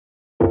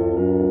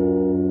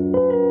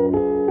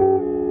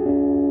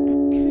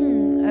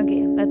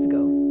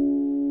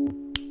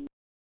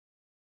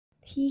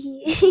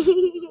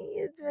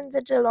It's been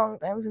such a long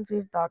time since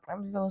we've talked.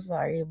 I'm so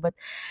sorry. But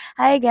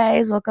hi,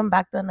 guys. Welcome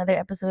back to another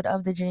episode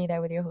of The Journey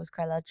There with your host,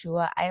 Carla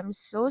Chua. I am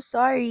so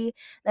sorry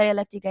that I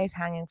left you guys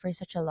hanging for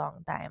such a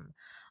long time.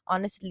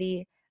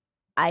 Honestly,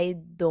 I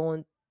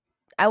don't.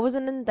 I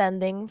wasn't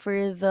intending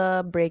for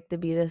the break to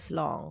be this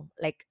long.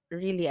 Like,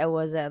 really, I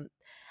wasn't.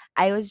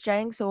 I was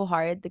trying so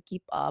hard to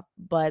keep up,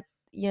 but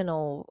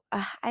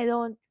I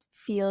don't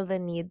feel the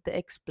need to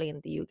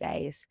explain to you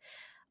guys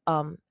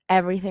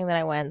everything that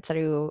I went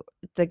through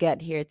to get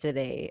here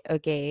today.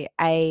 Okay.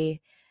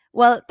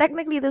 Well,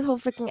 technically this whole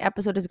freaking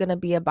episode is gonna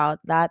be about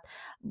that,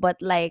 but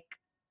like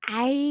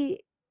I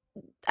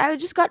I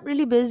just got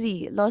really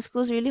busy. Law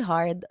school's really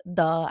hard.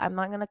 Duh. I'm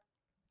not gonna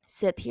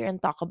sit here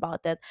and talk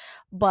about it.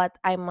 But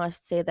I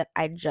must say that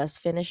I just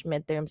finished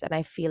midterms and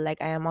I feel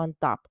like I am on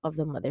top of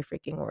the mother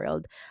freaking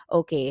world.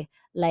 Okay.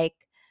 Like,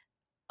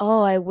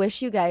 oh, I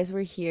wish you guys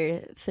were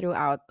here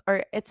throughout,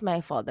 or it's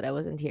my fault that I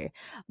wasn't here.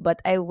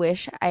 But I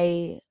wish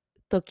I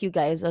took you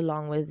guys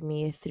along with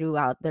me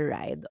throughout the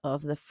ride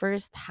of the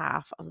first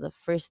half of the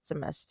first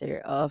semester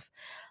of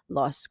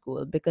law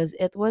school because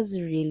it was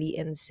really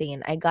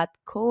insane. I got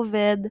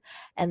COVID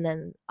and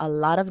then a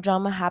lot of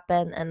drama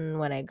happened. And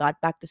when I got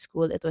back to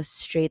school, it was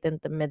straight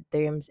into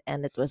midterms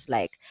and it was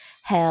like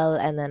hell.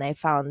 And then I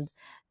found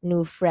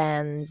new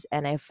friends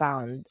and I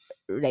found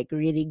like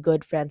really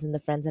good friends and the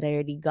friends that I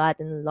already got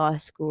in law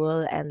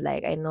school. And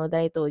like I know that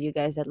I told you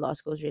guys that law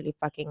school is really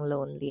fucking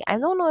lonely. I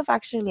don't know if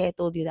actually I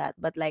told you that,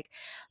 but like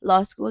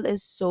law school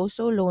is so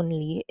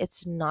lonely.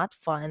 It's not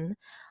fun.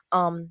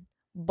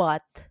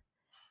 But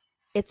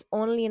it's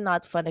only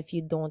not fun if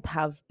you don't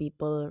have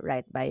people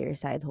right by your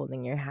side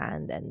holding your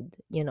hand and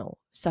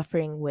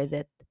suffering with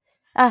it,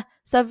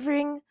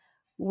 suffering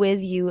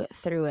with you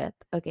through it.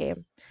 Okay,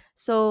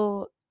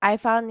 so I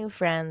found new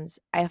friends,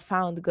 I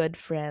found good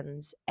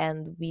friends,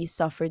 and we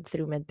suffered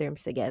through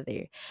midterms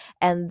together.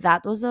 And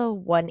that was a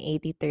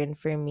 180 turn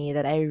for me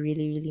that I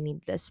really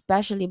needed,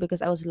 especially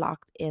because I was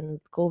locked in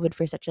COVID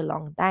for such a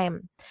long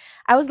time.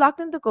 I was locked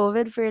into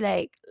COVID for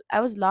like I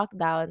was locked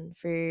down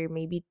for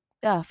maybe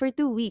for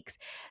 2 weeks.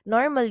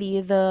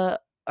 Normally the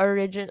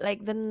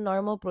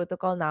normal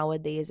protocol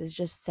nowadays is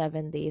just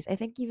 7 days. I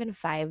think even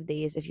 5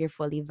 days if you're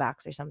fully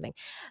vaxxed or something.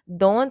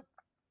 Don't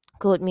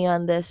quote me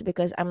on this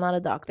because I'm not a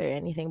doctor or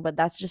anything, but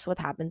that's just what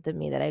happened to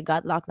me, that I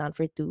got locked down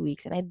for 2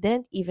 weeks and I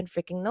didn't even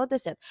freaking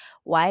notice it.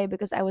 Why?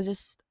 Because I was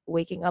just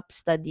waking up,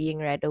 studying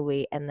right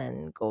away, and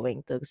then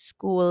going to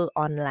school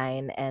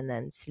online and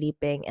then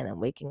sleeping and then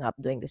waking up,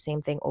 doing the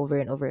same thing over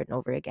and over and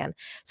over again.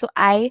 So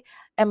I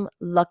am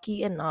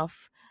lucky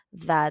enough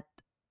that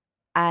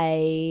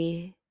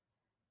I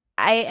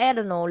I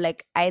don't know,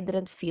 like I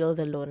didn't feel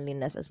the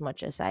loneliness as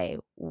much as I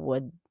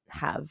would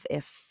have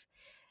if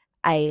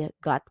I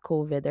got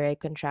COVID or I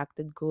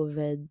contracted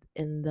COVID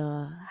in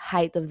the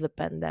height of the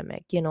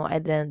pandemic. I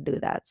didn't do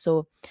that.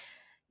 So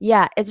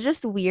yeah, it's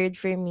just weird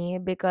for me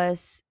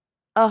because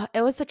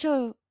it was such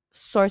a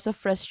source of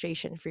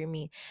frustration for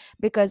me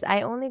because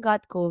I only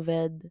got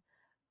COVID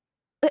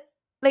uh,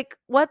 like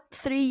what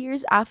 3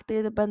 years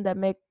after the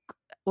pandemic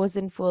was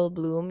in full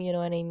bloom, you know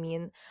what I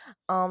mean?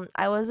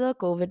 I was a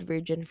COVID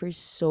virgin for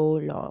so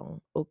long.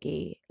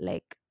 Okay,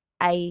 like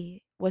I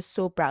was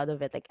so proud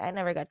of it. Like I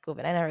never got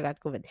COVID. I never got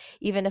COVID.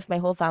 Even if my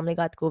whole family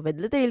got COVID,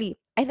 literally,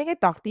 I think I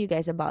talked to you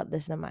guys about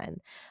this naman.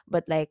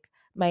 But like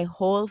my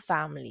whole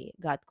family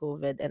got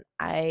COVID,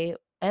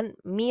 and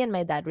me and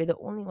my dad were the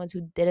only ones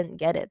who didn't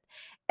get it.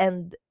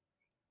 And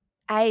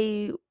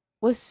I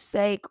was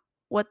like,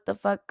 what the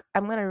fuck?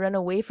 I'm gonna run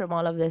away from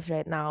all of this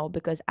right now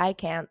because I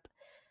can't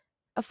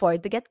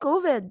afford to get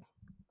COVID.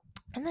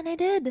 And then I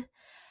did.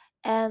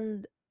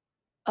 And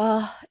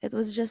it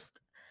was just,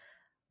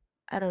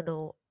 I don't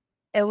know.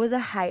 It was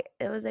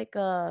like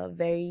a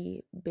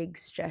very big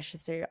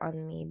stressor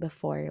on me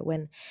before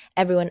when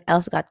everyone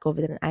else got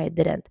COVID and I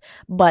didn't.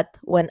 But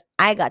when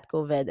I got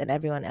COVID and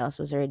everyone else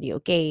was already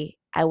okay,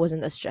 I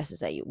wasn't as stressed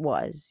as I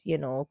was,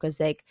 because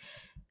like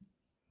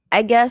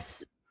I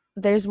guess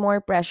there's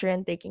more pressure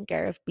in taking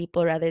care of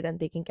people rather than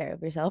taking care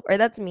of yourself. Or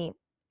that's me.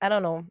 I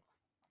don't know.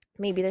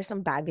 Maybe there's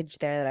some baggage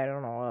there that I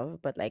don't know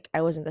of, but like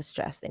I wasn't as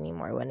stressed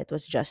anymore when it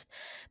was just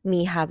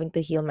me having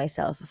to heal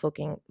myself,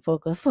 focusing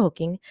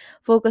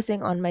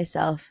on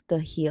myself to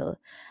heal.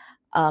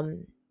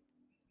 Um,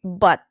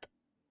 but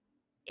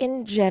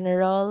in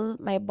general,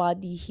 my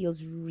body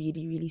heals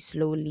really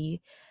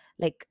slowly.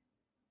 Like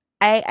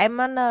I'm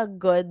on a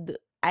good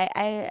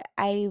I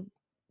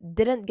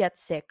didn't get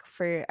sick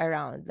for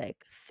around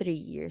like 3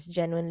 years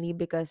genuinely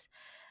because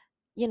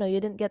I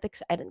didn't get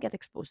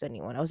exposed to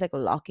anyone. I was like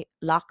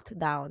locked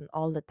down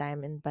all the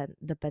time in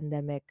the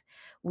pandemic.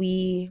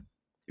 We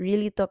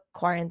really took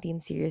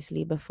quarantine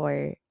seriously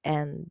before,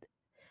 and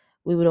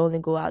we would only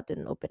go out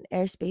in open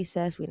air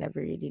spaces. We never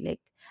really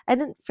like I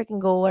didn't freaking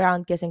go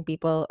around kissing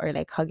people or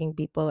like hugging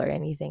people or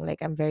anything.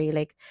 Like I'm very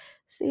like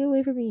stay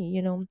away from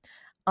me.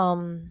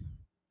 Um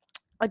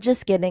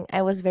just kidding.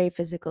 I was very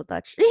physical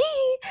touch.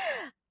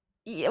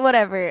 Yeah,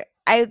 whatever.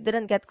 I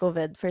didn't get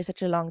COVID for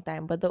such a long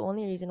time, but the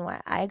only reason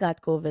why I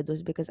got COVID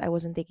was because I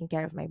wasn't taking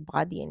care of my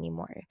body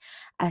anymore.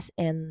 As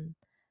in,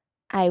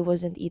 I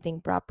wasn't eating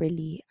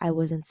properly, I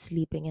wasn't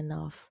sleeping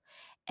enough.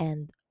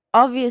 And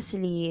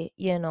obviously,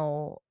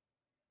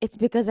 it's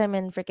because I'm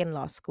in freaking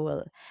law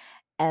school.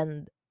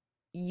 And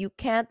you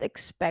can't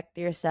expect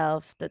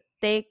yourself to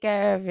take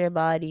care of your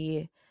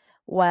body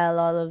while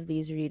all of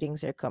these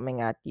readings are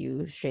coming at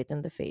you straight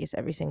in the face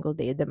every single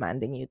day,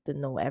 demanding you to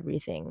know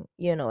everything,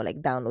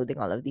 like downloading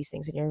all of these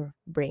things in your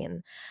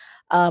brain.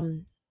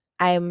 um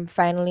I'm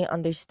finally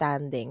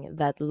understanding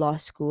that law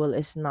school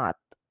is not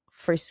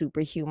for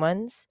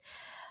superhumans.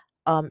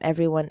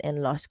 Everyone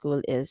in law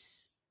school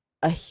is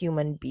a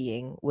human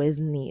being with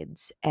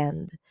needs,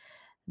 and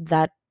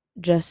that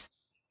just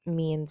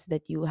means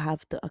that you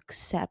have to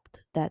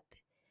accept that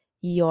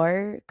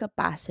your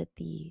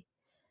capacity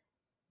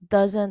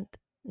doesn't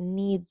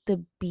need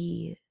to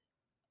be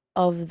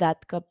of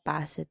that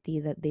capacity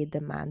that they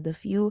demand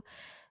of you.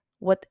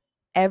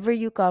 Whatever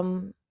you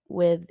come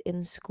with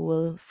in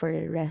school for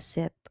a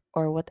recit,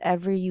 or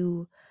whatever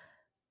you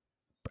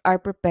are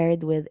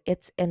prepared with,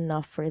 it's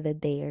enough for the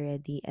day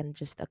already, and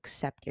just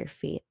accept your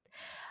fate.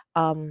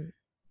 um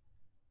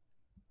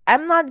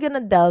I'm not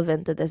gonna delve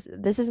into this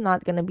is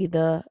not gonna be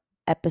the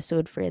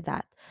episode for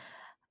that,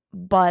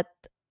 but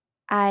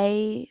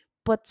I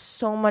put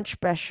so much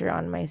pressure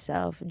on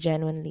myself,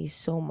 genuinely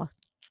so much.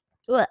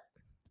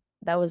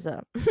 That was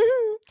a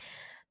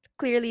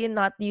clearly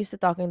not used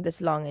to talking this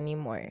long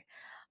anymore.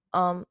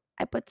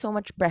 I put so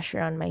much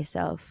pressure on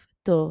myself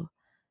to,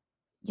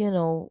 you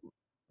know,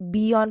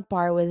 be on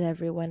par with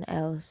everyone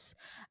else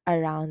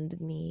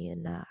around me.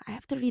 And I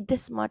have to read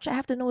this much, I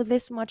have to know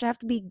this much, I have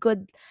to be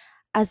good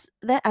as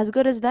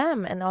good as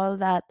them and all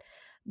that.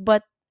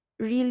 But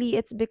really,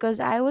 it's because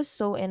I was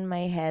so in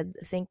my head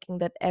thinking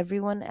that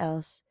everyone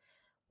else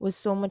was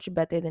so much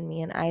better than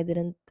me and I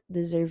didn't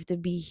deserve to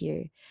be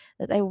here,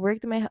 that I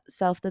worked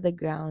myself to the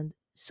ground,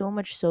 so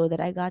much so that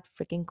I got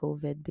freaking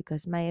COVID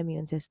because my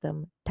immune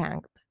system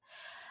tanked.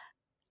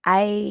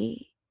 I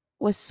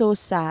was so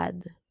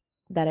sad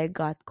that I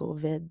got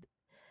COVID.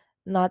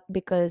 Not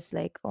because,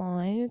 like, oh,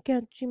 I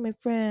can't see my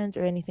friends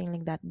or anything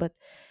like that, but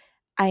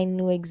I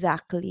knew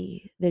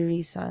exactly the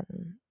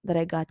reason that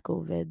I got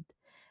COVID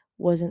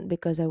wasn't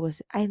because I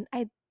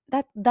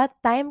that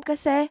time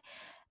kasi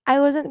I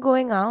wasn't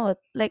going out.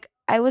 Like,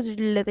 I was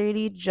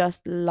literally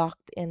just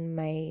locked in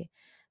my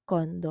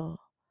condo,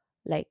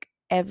 like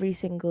every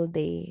single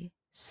day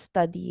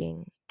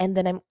studying. And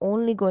then I'm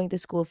only going to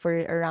school for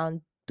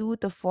around 2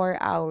 to 4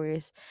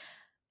 hours.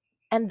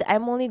 And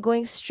I'm only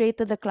going straight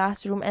to the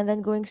classroom and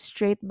then going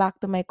straight back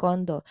to my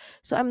condo.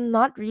 So I'm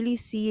not really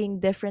seeing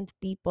different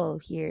people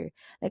here.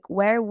 Like,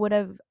 where would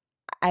have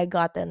I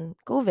gotten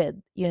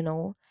COVID,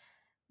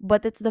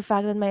 But it's the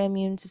fact that my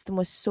immune system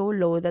was so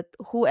low that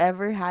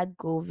whoever had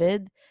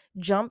COVID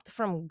jumped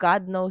from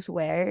God knows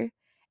where.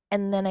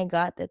 And then I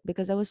got it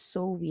because I was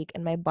so weak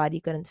and my body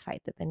couldn't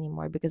fight it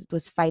anymore because it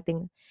was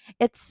fighting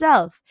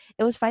itself.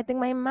 It was fighting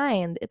my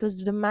mind.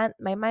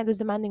 My mind was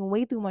demanding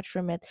way too much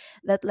from it,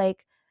 that,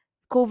 like,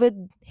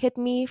 COVID hit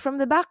me from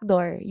the back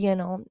door.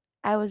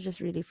 I was just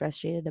really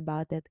frustrated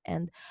about it.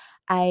 And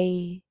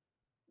I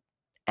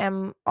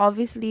am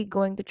obviously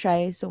going to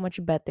try so much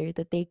better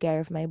to take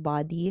care of my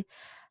body.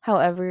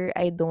 However,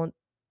 I don't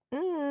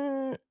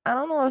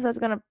know if that's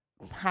gonna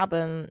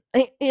happen.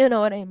 You know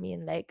what I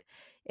mean? Like,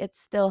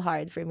 it's still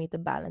hard for me to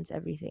balance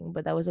everything,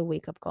 but that was a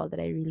wake up call that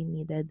I really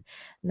needed.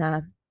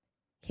 Nah,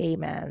 hey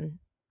man,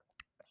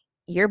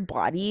 your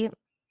body,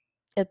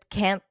 it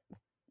can't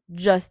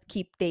just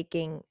keep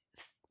taking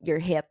your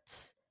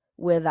hits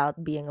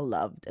without being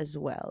loved as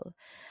well.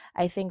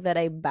 I think that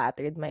I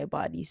battered my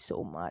body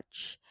so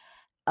much.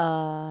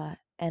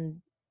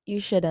 And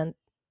you shouldn't.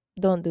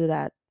 Don't do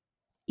that.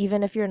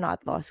 Even if you're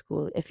not law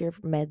school, if you're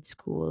med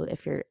school,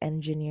 if you're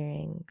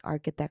engineering,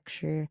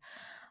 architecture,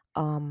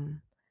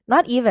 um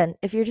not even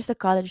if you're just a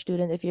college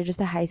student, if you're just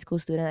a high school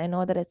student. I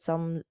know that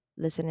some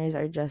listeners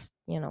are just,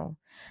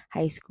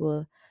 high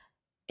school.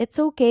 It's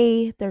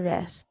okay to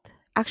rest.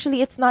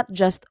 Actually, it's not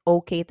just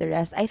okay to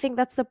rest. I think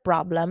that's the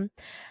problem,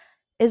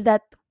 is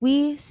that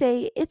we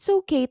say it's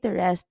okay to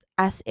rest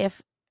as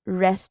if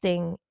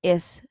resting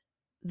is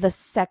the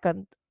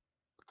second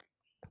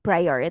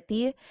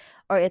priority,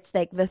 or it's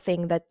like the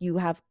thing that you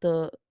have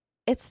to.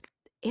 It's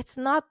it's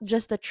not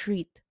just a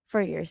treat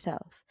for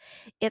yourself.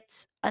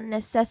 It's a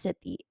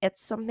necessity.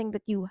 It's something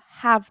that you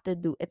have to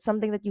do. It's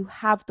something that you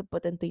have to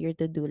put into your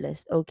to-do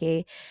list.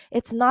 Okay,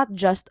 it's not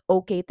just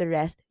okay to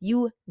rest,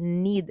 you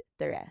need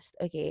to rest.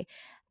 Okay,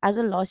 as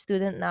a law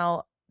student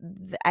now,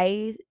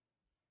 I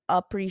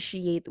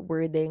appreciate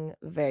wording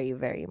very,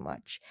 very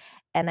much,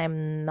 and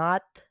I'm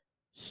not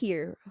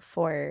here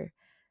for,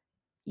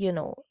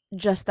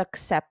 just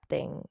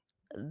accepting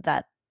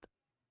that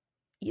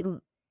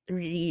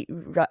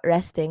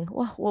resting.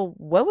 Well,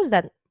 what was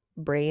that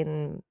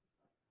brain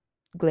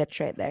glitch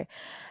right there?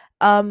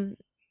 Um,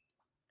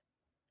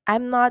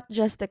 I'm not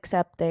just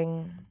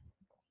accepting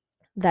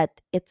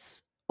that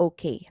it's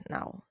okay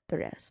now to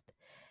rest.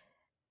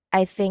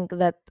 I think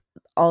that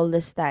all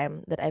this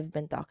time that I've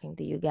been talking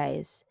to you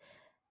guys,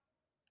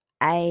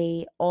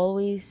 I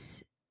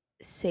always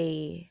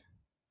say,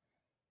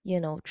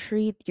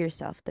 treat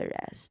yourself to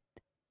rest.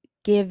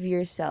 Give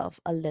yourself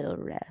a little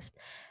rest.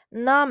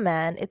 Nah,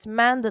 man, it's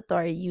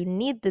mandatory. You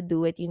need to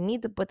do it. You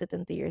need to put it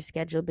into your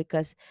schedule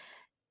because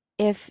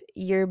if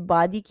your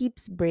body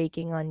keeps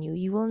breaking on you,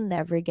 you will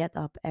never get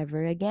up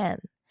ever again.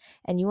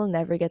 And you will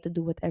never get to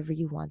do whatever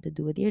you want to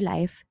do with your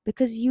life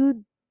because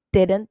you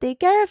didn't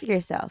take care of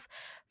yourself.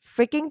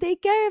 Freaking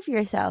take care of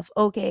yourself,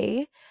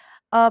 okay?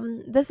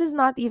 This is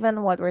not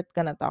even what we're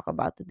gonna talk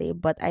about today,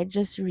 but I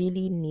just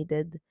really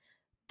needed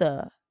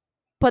to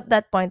put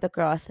that point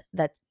across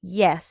that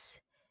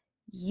yes,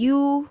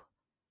 you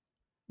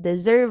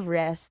deserve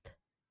rest.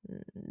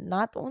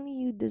 Not only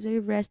you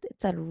deserve rest,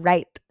 it's a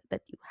right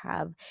that you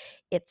have.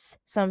 It's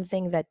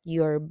something that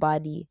your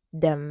body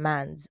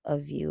demands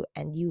of you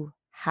and you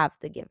have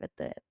to give it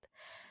to it.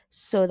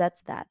 So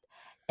that's that.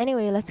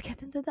 Anyway, let's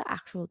get into the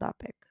actual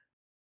topic.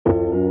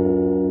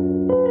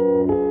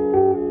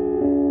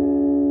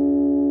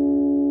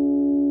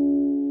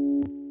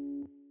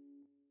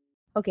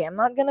 Okay, I'm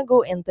not gonna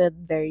go into it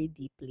very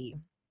deeply,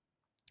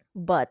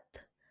 but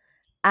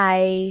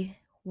I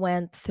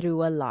went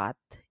through a lot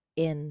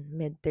in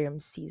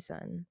midterm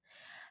season.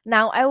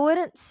 Now, I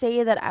wouldn't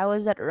say that I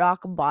was at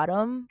rock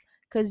bottom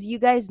because you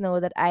guys know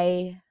that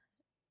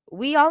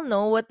we all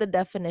know what the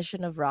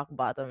definition of rock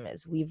bottom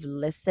is. We've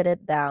listed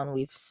it down,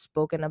 we've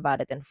spoken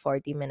about it in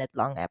 40-minute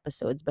long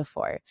episodes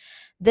before.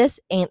 This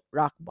ain't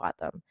rock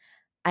bottom.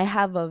 I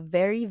have a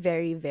very,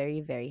 very, very,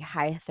 very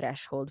high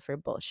threshold for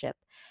bullshit.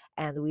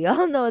 And we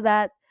all know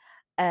that.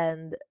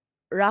 And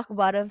rock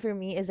bottom for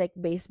me is like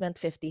basement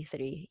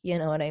 53. You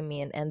know what I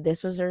mean? And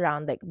this was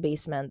around like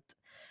basement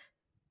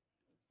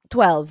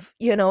 12.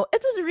 It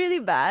was really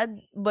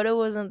bad, but it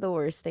wasn't the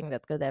worst thing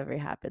that could ever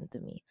happen to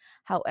me.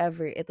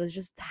 However, it was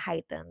just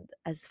heightened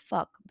as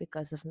fuck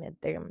because of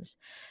midterms.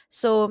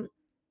 So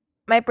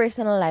my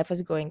personal life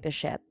was going to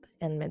shit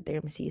in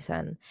midterm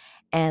season.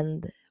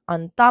 And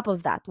on top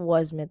of that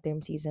was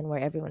midterm season where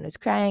everyone was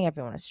crying,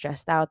 everyone was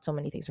stressed out, so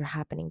many things were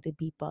happening to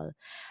people.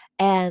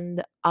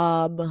 And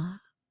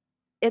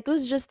it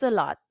was just a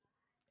lot.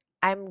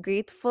 I'm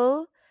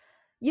grateful.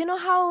 You know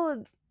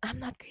how I'm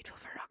not grateful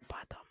for rock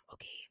bottom,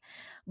 okay?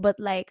 But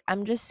like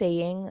I'm just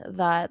saying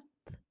that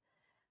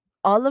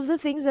all of the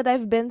things that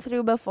I've been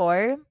through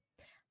before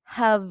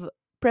have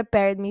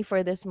prepared me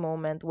for this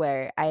moment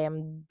where I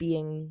am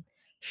being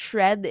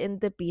shred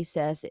into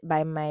pieces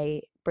by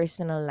my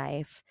personal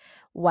life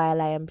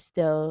while I am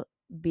still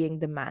being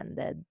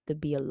demanded to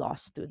be a law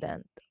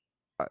student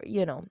or.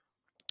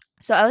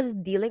 So I was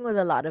dealing with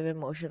a lot of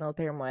emotional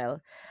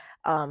turmoil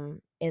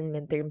in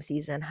midterm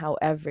season.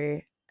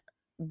 However,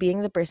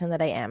 being the person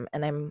that I am,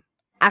 and I'm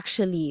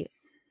actually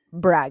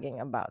bragging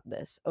about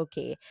this,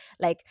 okay?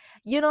 Like,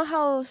 you know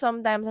how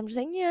sometimes I'm just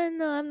saying, yeah,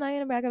 no, I'm not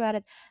gonna brag about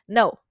it.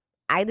 No,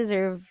 I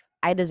deserve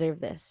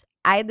this.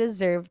 I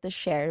deserve to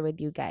share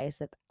with you guys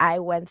that I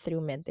went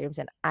through midterms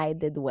and I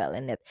did well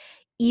in it.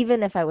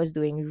 Even if I was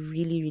doing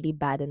really, really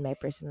bad in my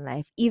personal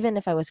life, even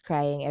if I was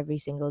crying every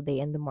single day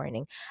in the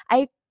morning,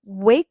 I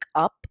wake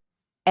up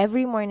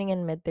every morning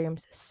in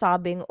midterms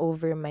sobbing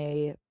over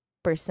my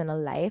personal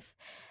life.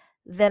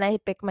 Then I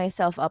pick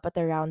myself up at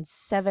around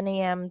 7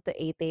 a.m. to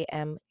 8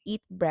 a.m.,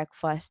 eat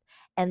breakfast,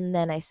 and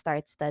then I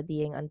start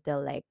studying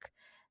until like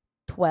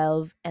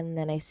 12, and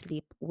then I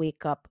sleep,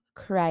 wake up,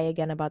 cry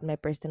again about my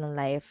personal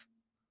life,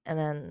 and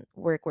then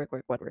work,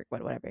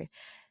 whatever.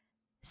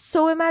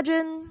 So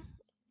imagine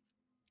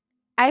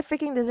I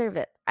freaking deserve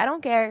it. I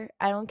don't care.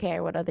 I don't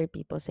care what other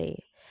people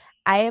say.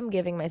 I am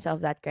giving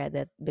myself that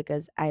credit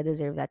because I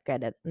deserve that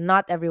credit.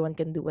 Not everyone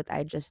can do what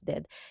I just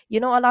did. A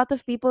lot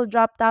of people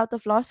dropped out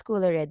of law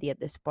school already at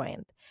this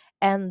point.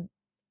 And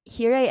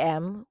here I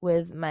am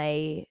with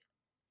my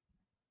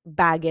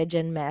baggage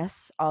and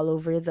mess all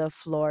over the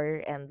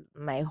floor and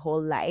my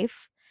whole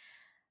life.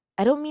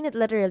 I don't mean it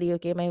literally,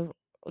 okay?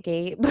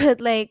 Okay, but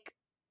like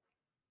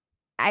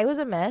I was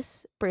a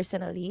mess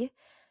personally,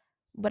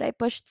 but I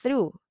pushed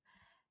through.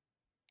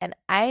 And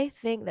I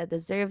think that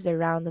deserves a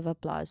round of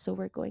applause. So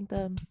we're going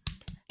to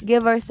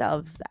give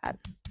ourselves that.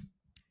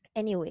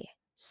 Anyway,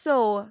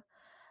 so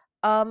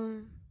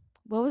um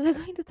what was I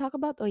going to talk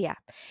about? Oh yeah.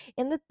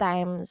 In the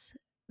times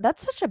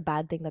that's such a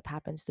bad thing that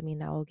happens to me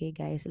now, okay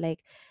guys? Like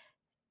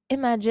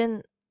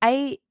imagine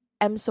I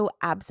am so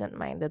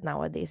absent-minded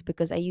nowadays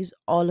because I use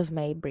all of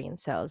my brain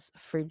cells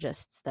for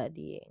just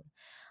studying.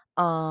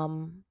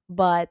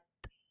 But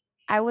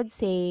I would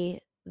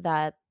say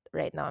that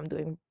right now I'm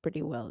doing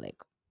pretty well. Like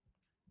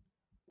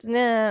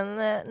nah,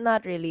 nah,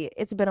 not really.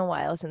 It's been a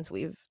while since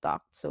we've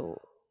talked, so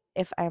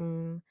if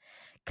I'm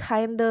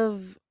kind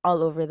of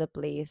all over the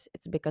place,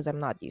 it's because I'm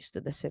not used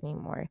to this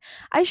anymore.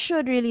 I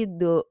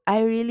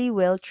really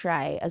will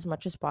try as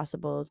much as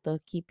possible to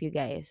keep you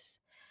guys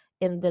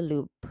in the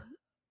loop.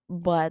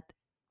 But,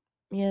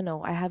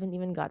 I haven't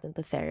even gotten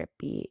to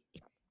therapy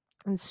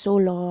in so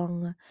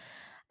long.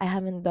 I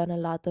haven't done a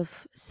lot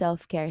of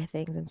self-care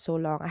things in so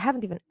long. I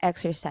haven't even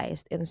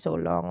exercised in so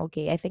long.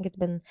 Okay, I think it's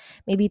been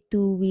maybe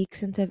 2 weeks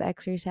since I've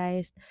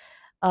exercised.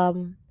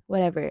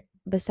 Whatever.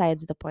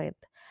 Besides the point.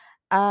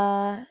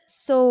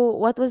 So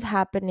what was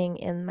happening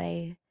in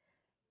my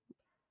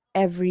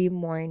every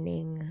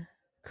morning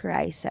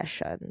cry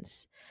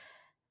sessions?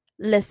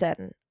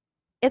 Listen,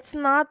 it's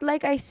not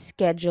like I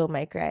schedule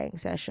my crying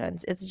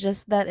sessions. It's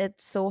just that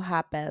it so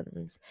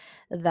happens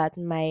that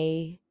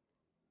my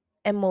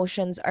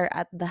emotions are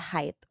at the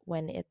height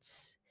when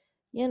it's,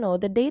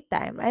 the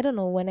daytime. I don't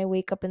know, when I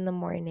wake up in the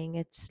morning,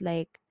 it's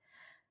like,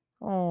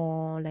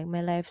 oh, like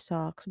my life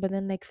sucks. But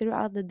then like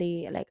throughout the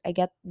day, like I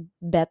get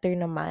better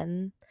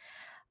naman.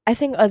 I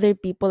think other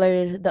people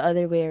are the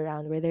other way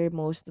around, where they're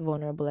most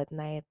vulnerable at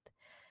night.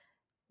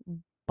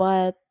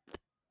 But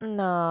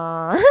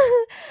nah.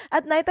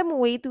 At night I'm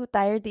way too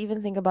tired to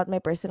even think about my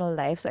personal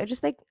life. So I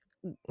just like,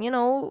 you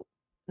know,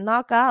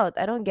 knock out.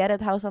 I don't get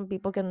it how some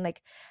people can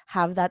like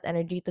have that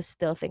energy to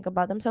still think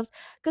about themselves.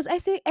 Because I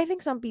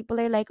think some people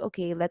are like,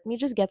 okay, let me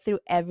just get through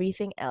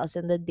everything else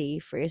in the day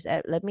first.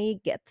 Let me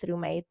get through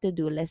my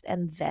to-do list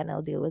and then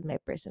I'll deal with my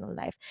personal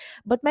life.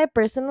 But my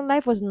personal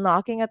life was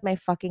knocking at my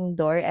fucking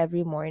door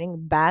every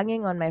morning,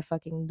 banging on my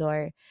fucking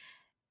door,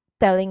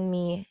 telling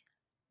me,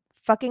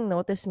 fucking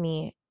notice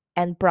me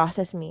and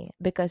process me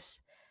because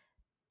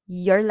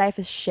your life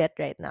is shit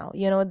right now.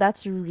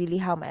 That's really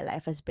how my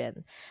life has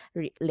been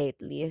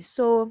lately.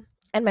 So,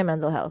 and my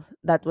mental health.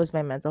 That was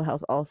my mental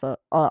health also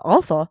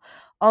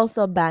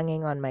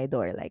banging on my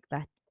door like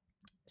that.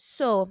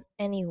 So,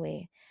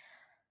 anyway,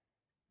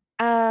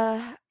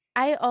 uh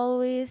I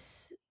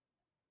always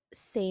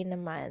say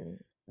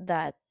naman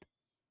that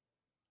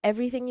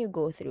everything you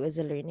go through is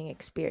a learning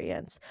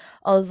experience.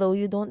 Although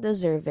you don't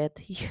deserve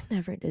it, you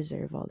never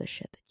deserve all the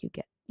shit that you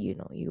get.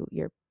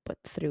 You're put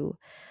through.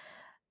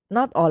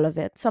 Not all of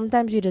it.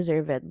 Sometimes you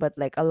deserve it, but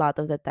like a lot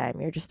of the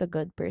time, you're just a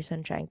good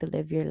person trying to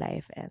live your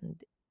life,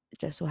 and it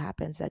just so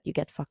happens that you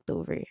get fucked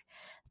over.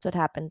 That's what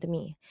happened to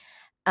me.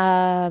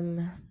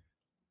 Um,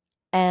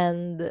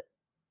 and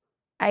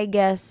I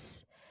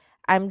guess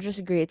I'm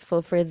just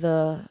grateful for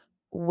the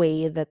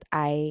way that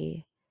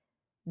I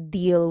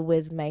deal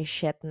with my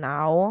shit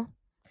now,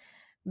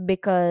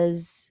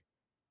 because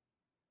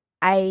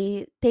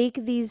I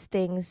take these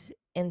things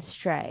in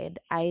stride.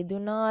 I do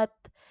not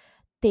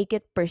take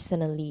it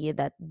personally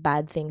that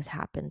bad things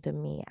happen to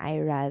me.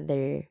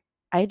 I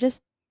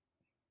just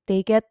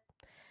take it,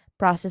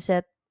 process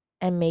it,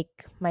 and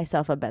make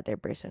myself a better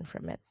person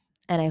from it.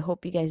 And I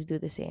hope you guys do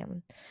the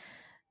same.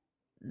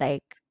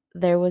 Like,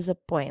 there was a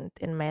point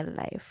in my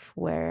life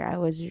where I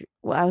was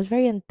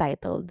very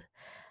entitled.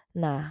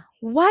 Nah,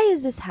 why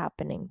is this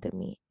happening to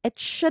me? It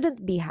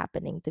shouldn't be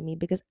happening to me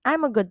because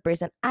I'm a good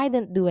person. I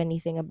didn't do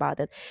anything about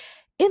it.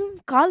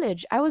 In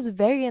college, I was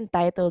very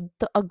entitled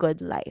to a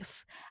good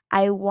life.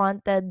 I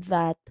wanted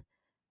that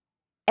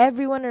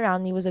everyone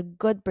around me was a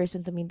good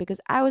person to me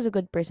because I was a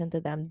good person to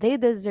them. I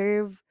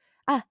deserve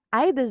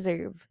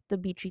to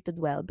be treated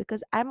well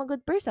because I'm a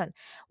good person.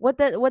 What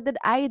did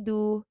I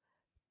do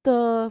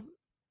to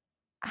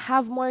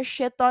have more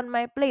shit on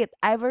my plate?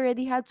 I've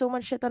already had so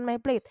much shit on my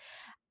plate.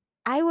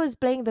 I was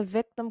playing the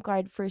victim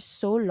card for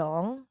so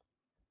long.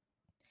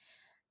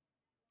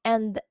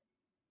 And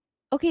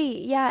okay,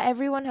 yeah,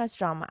 everyone has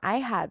trauma. I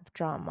had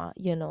trauma,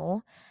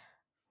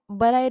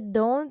 but I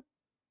don't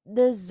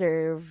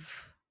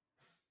deserve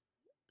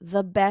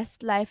the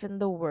best life in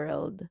the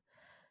world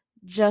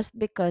just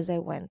because I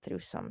went through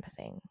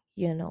something.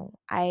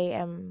 I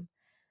am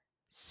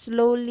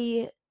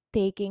slowly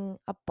taking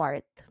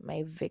apart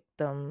my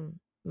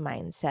victim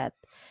mindset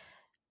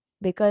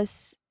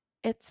because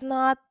it's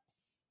not,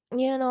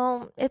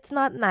 it's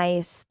not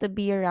nice to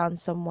be around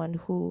someone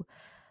who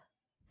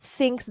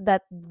thinks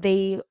that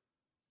they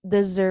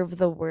deserve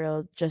the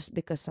world just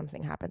because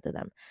something happened to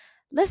them.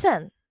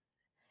 Listen,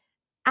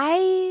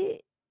 I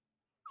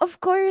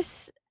of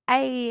course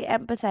I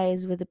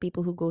empathize with the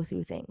people who go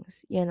through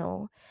things.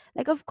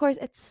 Like, of course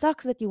it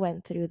sucks that you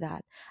went through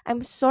that.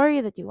 I'm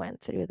sorry that you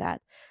went through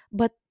that.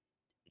 But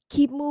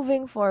keep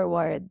moving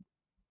forward.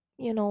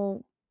 You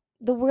know,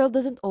 the world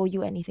doesn't owe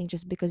you anything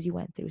just because you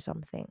went through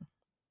something.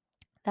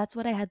 That's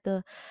what I had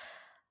to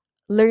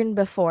learn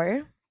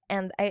before,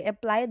 and I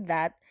applied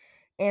that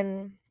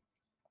in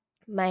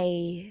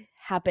my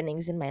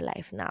happenings in my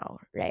life now,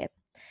 right?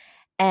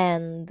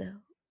 And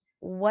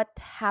what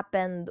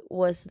happened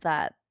was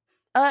that,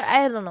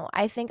 I don't know.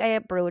 I think I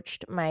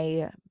approached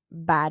my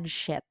bad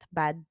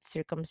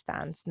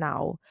circumstance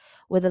now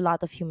with a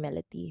lot of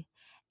humility.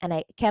 And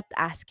I kept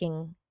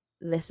asking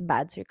this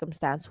bad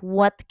circumstance,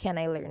 what can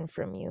I learn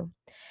from you?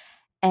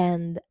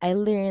 And I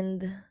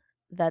learned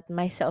that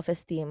my self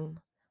esteem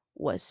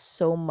was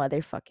so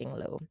motherfucking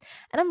low.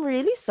 And I'm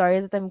really sorry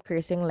that I'm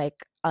cursing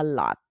like a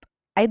lot.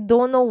 I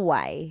don't know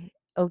why.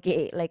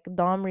 Okay, like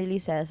Dom really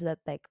says that,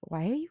 like,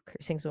 why are you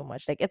cursing so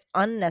much? Like, it's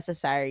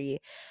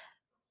unnecessary.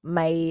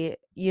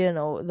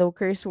 The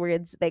curse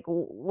words, like,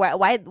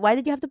 why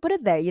did you have to put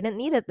it there? You didn't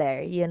need it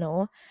there.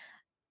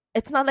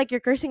 it's not like you're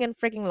cursing in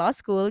freaking law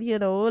school, you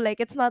know? Like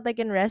it's not like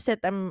in recit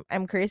I'm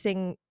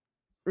cursing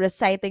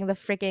reciting the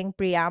freaking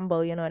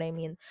preamble, you know what I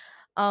mean?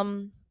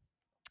 Um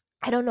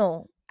I don't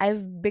know.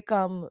 I've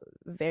become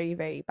very,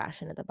 very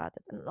passionate about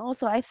it. And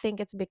also I think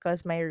it's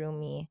because my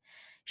roomie,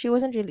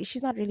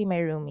 she's not really my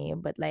roomie,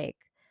 but like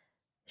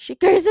she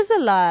curses a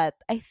lot,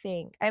 I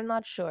think. I'm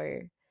not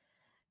sure.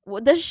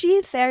 Does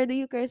she there? Do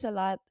you curse a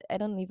lot? I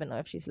don't even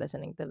know if she's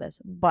listening to this,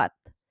 but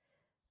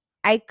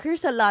I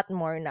curse a lot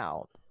more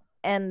now.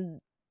 And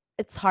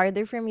it's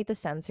harder for me to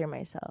censor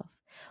myself.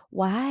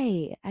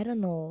 Why? I don't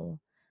know.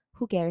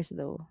 Who cares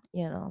though?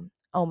 You know.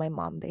 Oh, my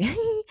mom did.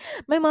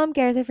 My mom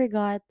cares. I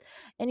forgot.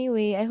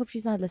 Anyway, I hope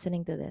she's not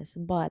listening to this.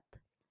 But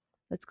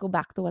let's go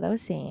back to what I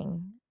was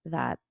saying.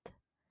 That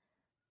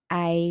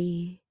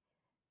I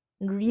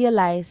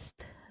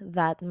realized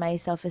that my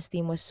self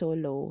esteem was so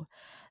low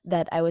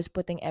that I was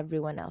putting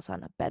everyone else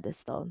on a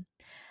pedestal.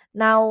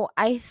 Now,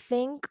 I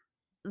think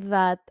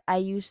that I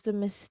used to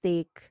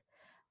mistake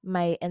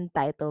my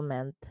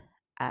entitlement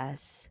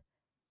as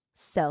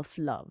self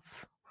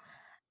love.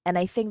 And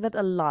I think that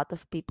a lot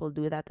of people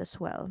do that as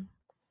well.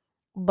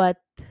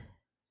 But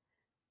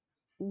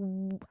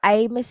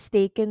I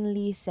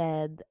mistakenly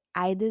said,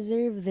 I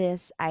deserve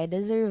this, I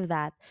deserve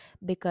that,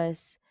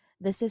 because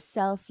this is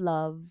self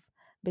love,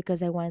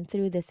 because I went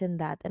through this and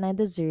that, and I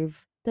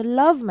deserve to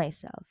love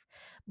myself.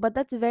 But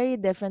that's very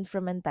different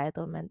from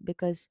entitlement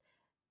because,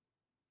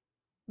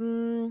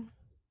 mm,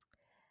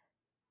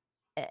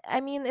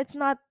 I mean, it's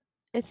not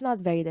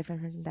very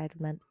different from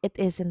entitlement. It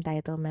is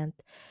entitlement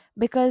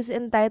because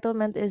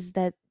entitlement is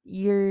that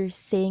you're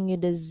saying you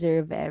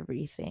deserve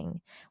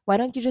everything. Why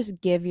don't you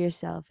just give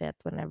yourself it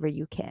whenever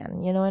you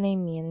can? You know what I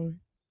mean?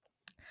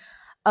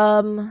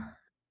 Um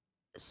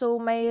so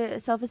my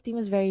self-esteem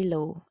was very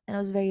low and it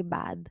was very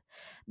bad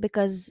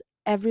because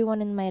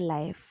everyone in my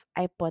life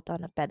I put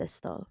on a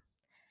pedestal.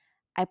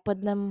 I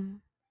put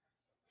them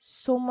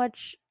so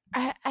much.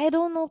 I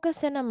don't know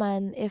kasi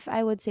naman if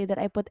I would say that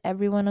I put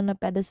everyone on a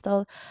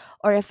pedestal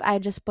or if I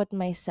just put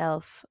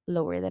myself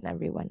lower than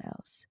everyone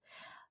else.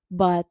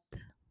 But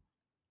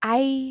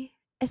I,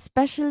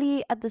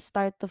 especially at the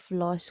start of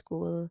law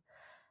school,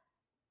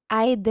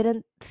 I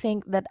didn't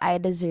think that I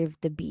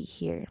deserved to be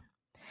here.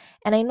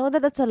 And I know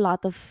that that's a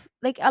lot of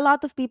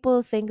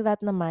people think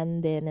that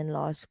naman din in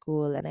law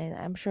school. And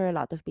I'm sure a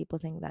lot of people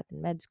think that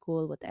in med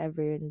school,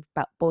 whatever, in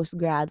post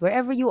grad,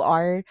 wherever you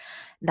are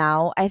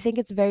now. I think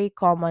it's very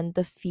common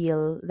to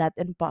feel that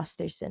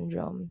imposter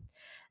syndrome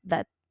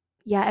that,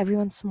 yeah,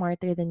 everyone's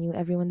smarter than you,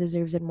 everyone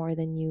deserves it more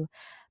than you.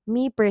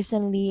 Me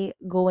personally,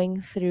 going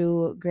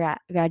through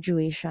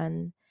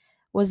graduation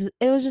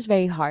it was just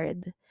very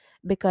hard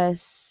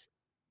because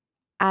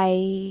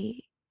I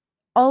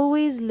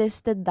always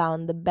listed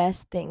down the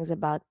best things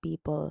about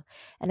people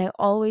and I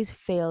always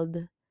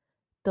failed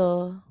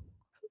to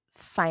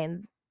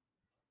find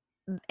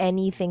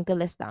anything to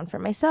list down for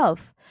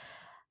myself.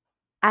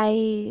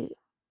 I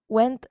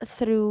went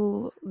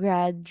through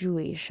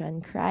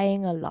graduation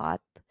crying a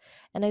lot.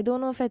 And I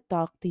don't know if I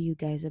talked to you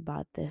guys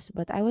about this,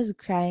 but I was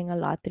crying a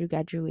lot through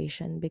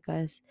graduation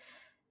because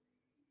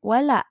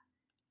wala,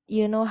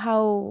 you know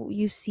how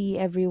you see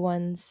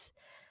everyone's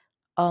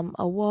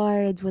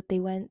awards, what they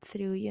went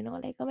through,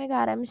 like, oh my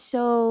god, I'm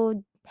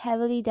so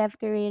heavily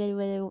decorated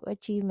with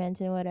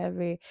achievements and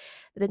whatever,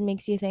 that it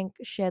makes you think,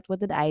 shit, what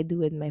did I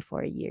do in my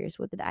 4 years?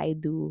 What did I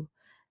do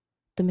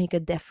to make a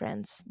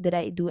difference? Did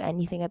I do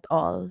anything at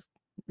all?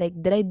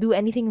 Like, did I do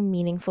anything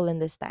meaningful in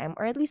this time?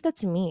 Or at least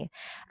that's me.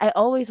 I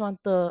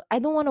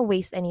don't want to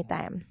waste any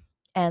time.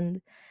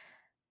 And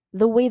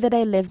the way that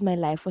I lived my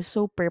life was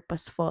so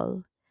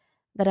purposeful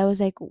that I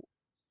was like,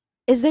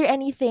 is there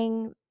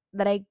anything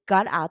that I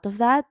got out of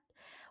that?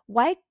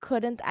 Why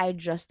couldn't I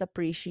just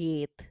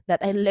appreciate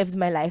that I lived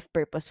my life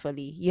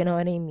purposefully? You know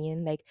what I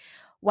mean? Like,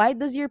 why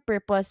does your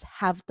purpose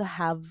have to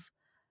have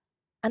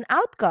an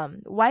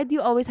outcome? Why do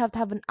you always have to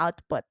have an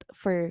output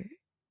for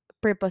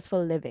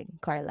purposeful living,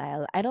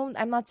 Carlisle?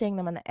 I'm not saying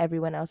naman na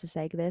everyone else is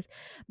like this,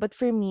 but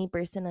for me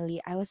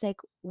personally, I was like,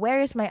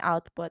 where is my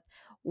output?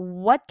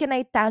 What can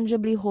I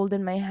tangibly hold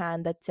in my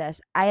hand that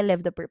says I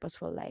lived a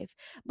purposeful life?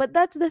 But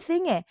that's the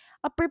thing, eh.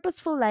 A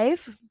purposeful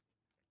life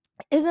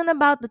isn't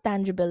about the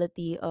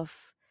tangibility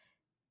of,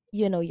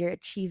 your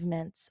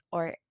achievements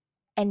or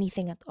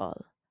anything at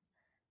all.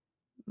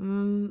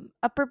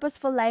 A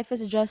purposeful life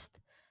is just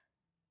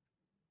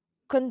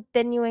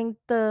continuing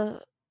to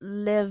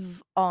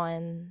live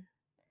on,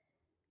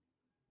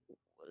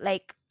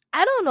 like,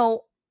 I don't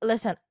know.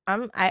 Listen,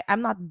 I'm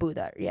not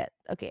Buddha yet.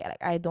 Okay,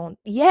 like, I don't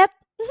yet.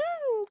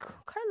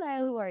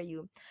 Carlisle, who are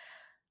you?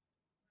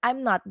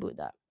 I'm not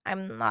Buddha.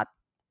 I'm not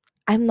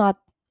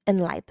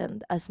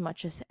enlightened as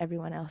much as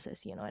everyone else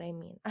is, you know what I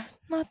mean?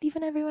 Not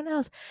even everyone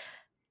else.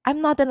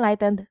 I'm not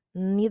enlightened,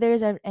 neither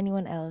is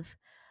anyone else.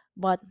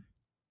 But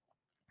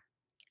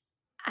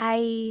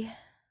I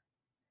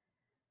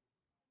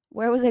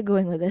where was I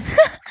going with this?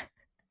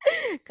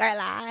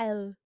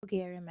 Carlisle.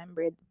 Okay, I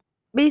remembered.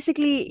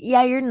 Basically,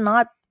 yeah, you're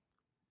not.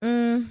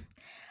 Mm,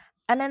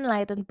 An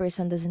enlightened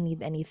person doesn't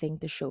need anything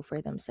to show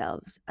for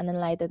themselves. An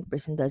enlightened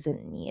person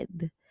doesn't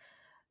need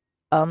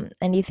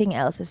anything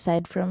else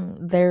aside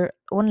from their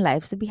own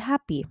lives to be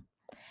happy.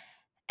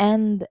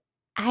 And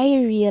I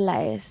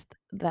realized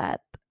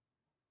that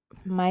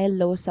my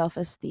low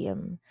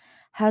self-esteem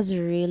has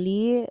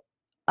really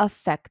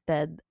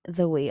affected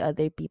the way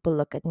other people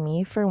look at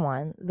me, for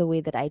one, the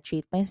way that I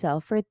treat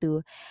myself, for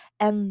two,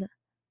 and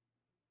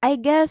I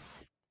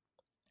guess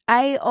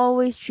I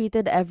always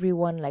treated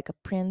everyone like a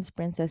prince,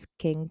 princess,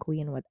 king,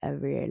 queen,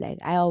 whatever. Like,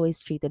 I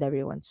always treated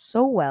everyone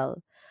so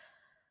well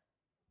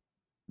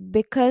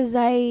because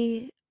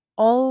I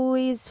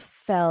always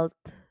felt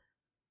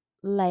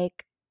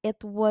like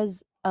it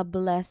was a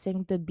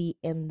blessing to be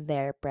in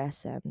their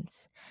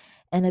presence.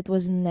 And it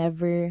was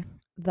never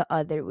the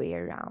other way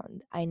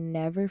around. I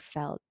never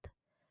felt,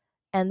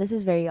 and this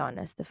is very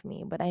honest of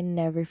me, but I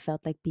never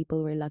felt like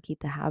people were lucky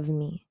to have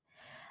me.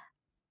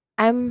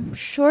 I'm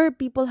sure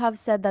people have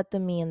said that to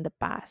me in the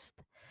past,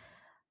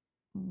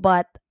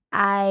 but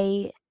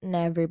I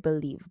never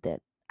believed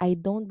it. I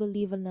don't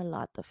believe in a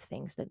lot of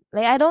things that,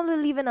 like, I don't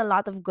believe in a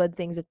lot of good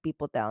things that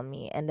people tell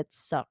me, and it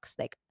sucks.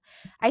 Like,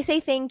 I say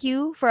thank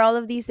you for all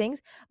of these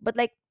things, but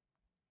like,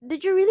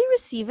 did you really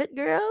receive it,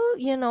 girl?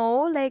 You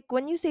know, like,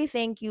 when you say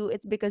thank you,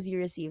 it's because you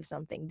received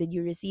something. Did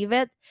you receive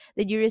it?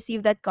 Did you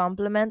receive that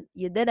compliment?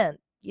 You didn't.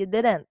 You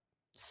didn't.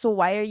 So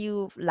why are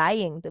you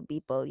lying to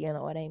people? You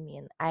know what I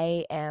mean?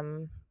 I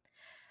am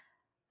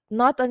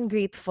not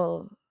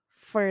ungrateful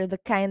for the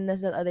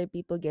kindness that other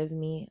people give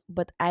me,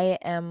 but I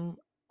am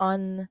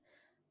on.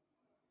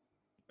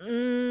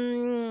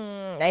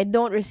 I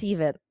don't receive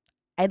it.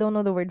 I don't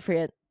know the word for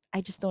it. I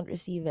just don't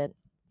receive it.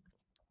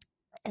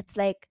 It's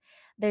like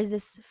there's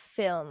this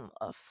film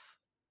of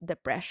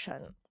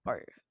depression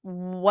or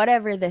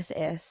whatever this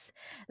is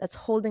that's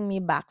holding me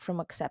back from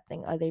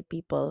accepting other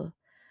people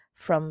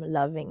from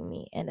loving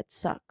me, and it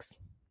sucks.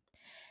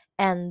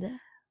 And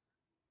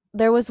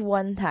there was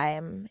one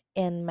time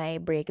in my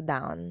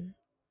breakdown,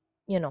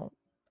 you know,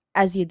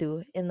 as you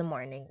do in the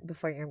morning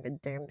before your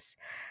midterms,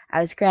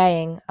 I was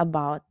crying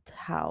about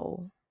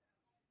how,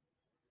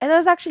 and it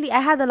was actually, I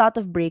had a lot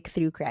of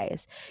breakthrough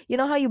cries. You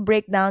know how you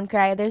break down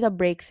cry? There's a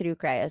breakthrough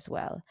cry as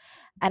well.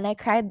 And I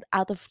cried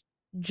out of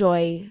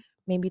joy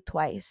maybe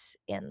twice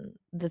in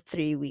the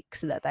 3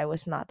 weeks that I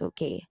was not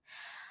okay.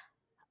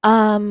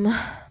 Um,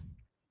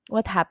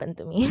 what happened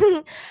to me?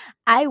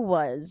 I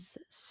was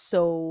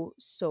so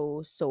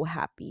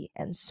happy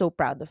and so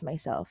proud of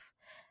myself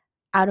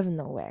out of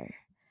nowhere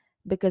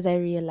because I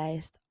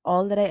realized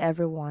all that I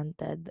ever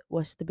wanted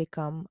was to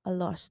become a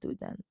law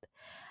student.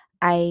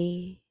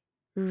 I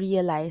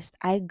realized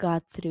I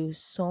got through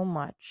so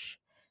much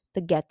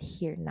to get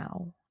here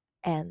now.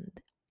 And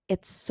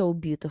it's so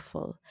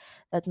beautiful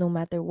that no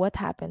matter what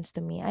happens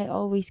to me, I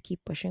always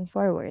keep pushing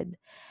forward.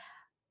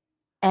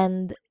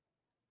 And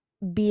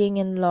being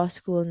in law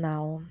school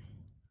now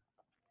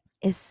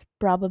is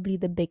probably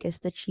the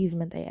biggest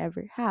achievement I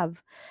ever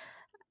have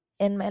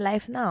in my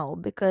life now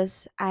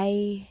because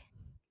I've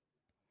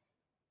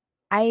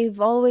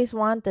always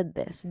wanted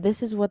this.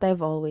 This is what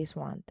I've always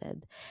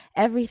wanted.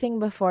 Everything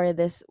before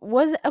this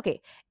was okay.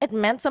 It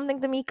meant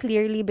something to me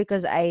clearly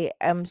because I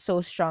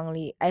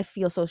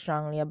feel so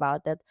strongly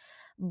about it.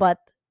 But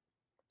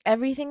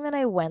everything that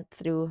I went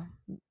through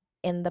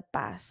in the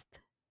past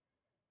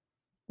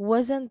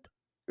wasn't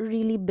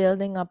really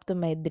building up to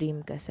my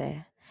dream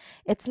kasi.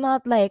 It's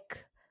not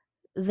like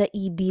the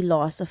EB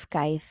loss of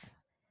Kaith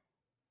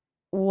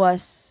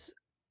was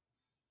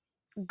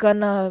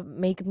gonna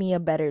make me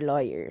a better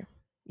lawyer.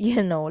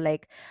 You know,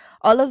 like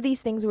all of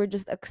these things were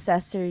just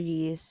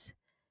accessories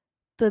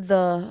to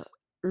the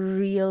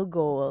real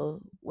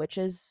goal, which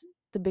is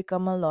to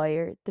become a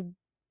lawyer, to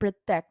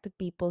protect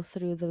people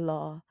through the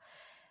law.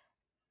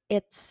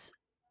 It's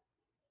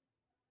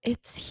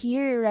it's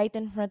here right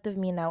in front of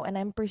me now and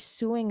I'm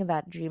pursuing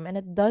that dream, and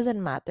it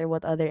doesn't matter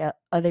what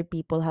other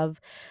people have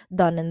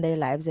done in their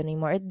lives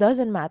anymore. It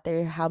doesn't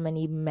matter how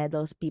many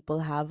medals people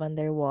have on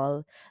their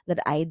wall that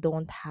I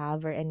don't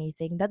have or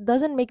anything. That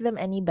doesn't make them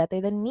any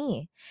better than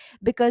me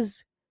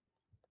because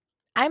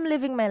I'm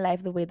living my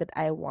life the way that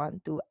I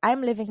want to.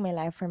 I'm living my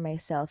life for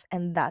myself,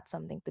 and that's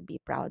something to be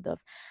proud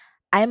of.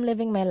 I'm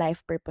living my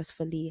life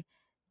purposefully,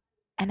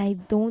 and I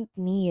don't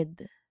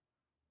need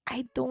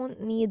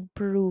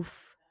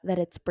proof that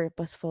it's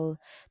purposeful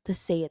to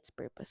say it's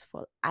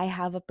purposeful. I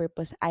have a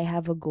purpose, I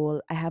have a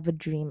goal, I have a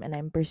dream, and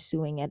I'm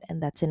pursuing it,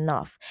 and that's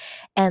enough.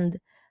 And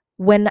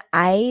when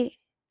I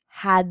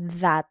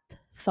had that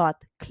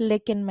thought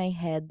click in my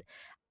head,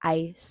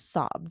 I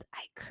sobbed,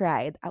 I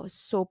cried. I was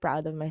so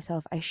proud of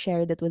myself. I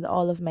shared it with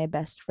all of my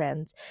best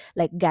friends.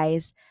 Like,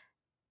 guys,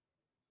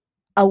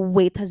 a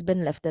weight has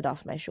been lifted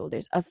off my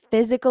shoulders. A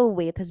physical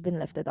weight has been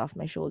lifted off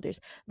my shoulders.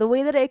 The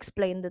way that I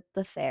explained it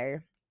to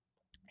Thayer,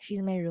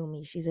 she's my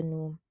roomie. She's a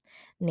new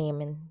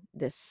name in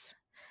this,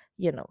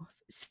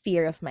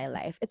 sphere of my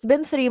life. It's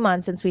been 3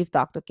 months since we've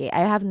talked, okay? I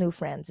have new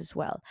friends as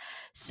well.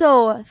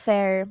 So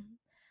there,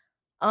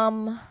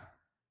 um,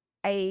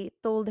 I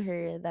told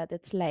her that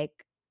it's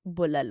like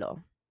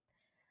bulalo.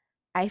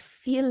 I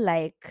feel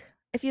like,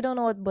 if you don't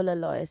know what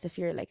bulalo is, if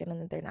you're like an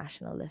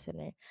international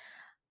listener,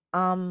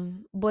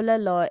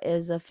 bulalo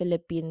is a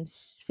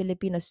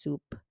Filipino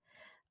soup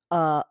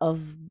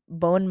of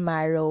bone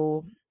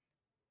marrow.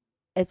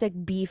 It's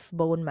like beef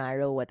bone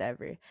marrow,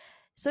 whatever.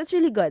 So it's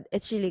really good.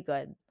 It's really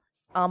good.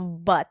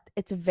 But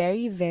it's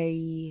very,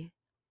 very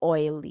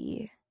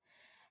oily.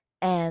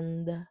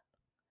 And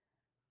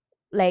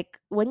like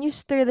when you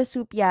stir the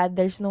soup, yeah,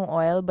 there's no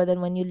oil, but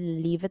then when you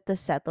leave it to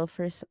settle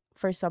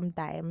for some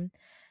time,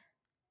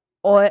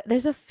 or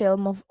there's a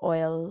film of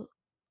oil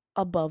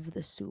above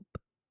the soup.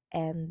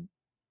 And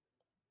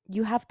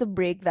you have to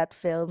break that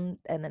film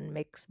and then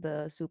mix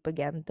the soup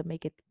again to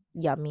make it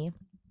yummy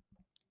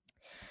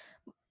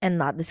and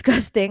not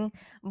disgusting.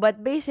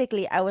 But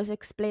basically, I was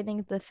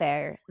explaining to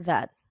Thair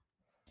that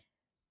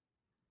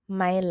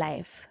my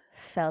life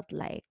felt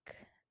like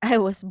I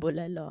was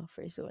bulalo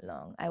for so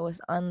long. I was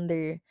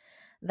under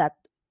that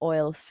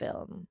oil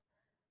film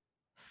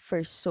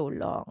for so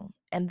long.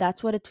 And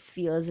that's what it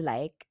feels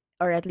like,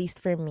 or at least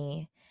for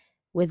me,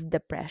 with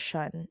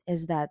depression,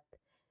 is that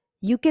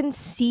you can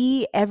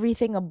see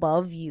everything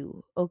above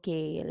you.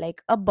 Okay,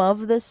 like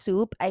above the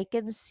soup, I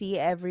can see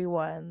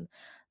everyone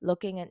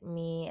looking at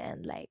me,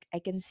 and like I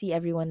can see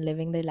everyone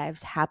living their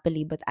lives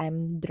happily, but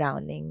I'm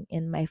drowning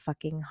in my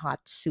fucking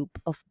hot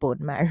soup of bone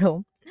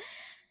marrow.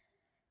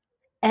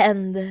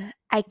 And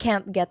I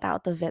can't get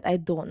out of it. I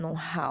don't know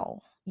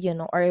how,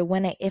 or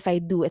when if I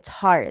do, it's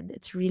hard.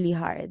 It's really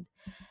hard.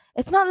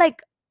 It's not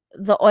like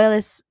the oil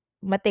is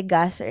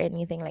matigas or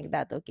anything like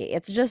that, okay?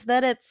 It's just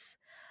that it's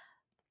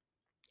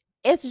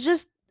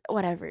just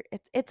whatever.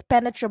 It's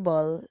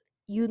penetrable.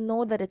 You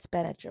know that it's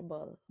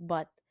penetrable,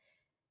 but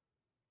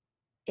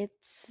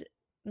it's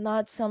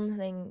not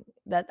something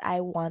that I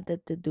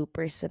wanted to do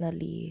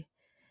personally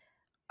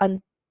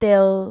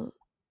until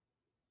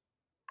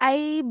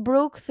I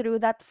broke through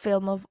that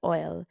film of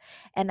oil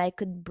and I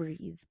could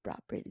breathe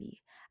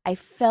properly. I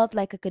felt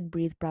like I could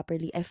breathe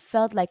properly. I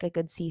felt like I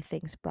could see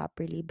things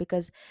properly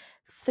because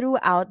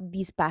throughout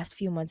these past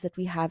few months that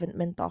we haven't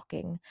been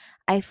talking,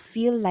 I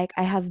feel like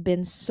I have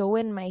been so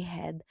in my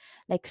head,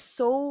 like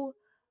so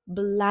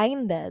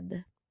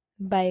blinded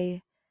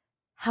by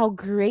how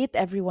great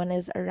everyone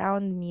is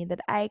around me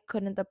that I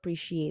couldn't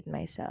appreciate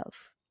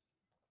myself.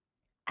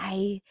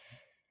 I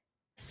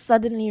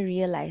suddenly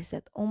realized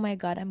that, oh my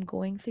God, I'm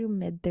going through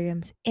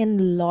midterms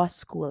in law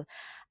school.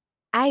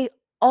 I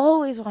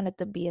always wanted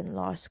to be in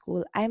law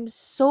school. I'm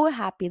so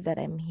happy that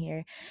I'm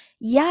here.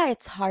 Yeah,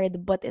 it's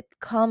hard, but it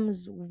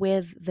comes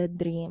with the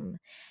dream.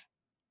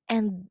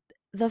 And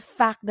the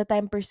fact that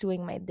I'm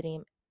pursuing my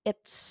dream,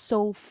 it's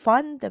so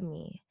fun to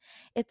me.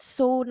 It's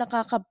so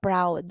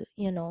nakaka-proud.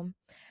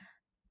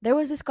 There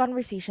was this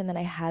conversation that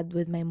I had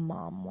with my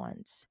mom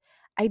once.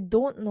 I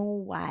don't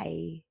know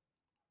why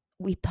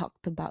we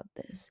talked about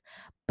this,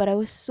 but I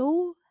was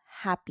so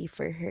happy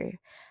for her.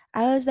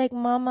 I was like,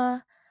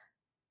 Mama,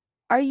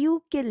 are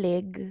you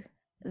kilig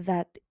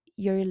that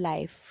your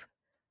life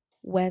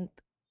went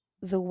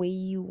the way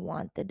you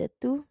wanted it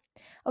to?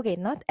 Okay,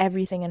 not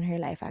everything in her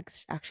life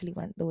actually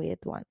went the way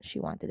she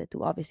wanted it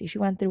to. Obviously, she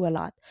went through a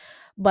lot,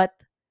 but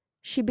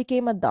she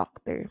became a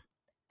doctor,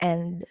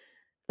 and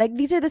like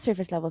these are the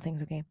surface level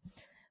things, okay?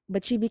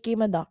 But she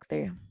became a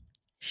doctor.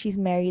 She's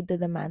married to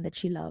the man that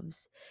she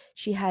loves.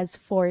 She has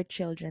 4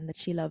 children that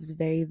she loves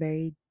very,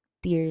 very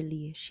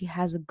dearly. She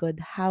has a good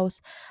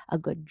house, a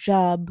good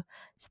job,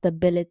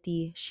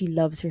 stability. She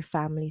loves her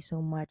family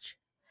so much.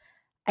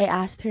 I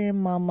asked her,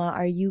 Mama,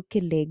 are you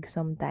kilig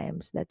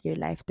sometimes that your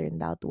life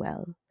turned out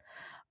well?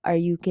 Are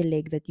you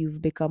kilig that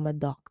you've become a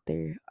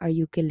doctor? Are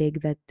you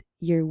kilig that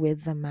you're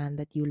with the man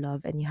that you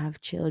love and you have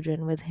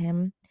children with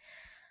him?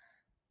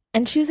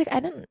 And she was like, I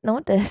didn't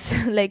notice.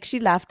 Like, she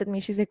laughed at me.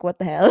 She's like, what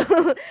the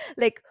hell?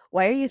 Like,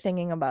 why are you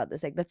thinking about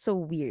this? Like, that's so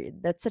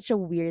weird. That's such a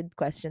weird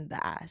question to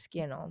ask?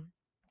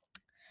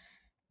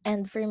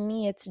 And for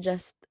me, it's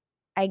just,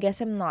 I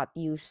guess I'm not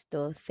used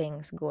to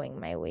things going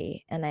my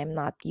way and I'm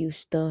not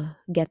used to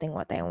getting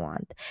what I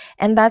want.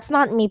 And that's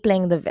not me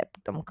playing the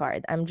victim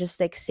card. I'm just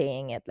like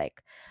saying it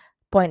like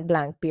point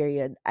blank,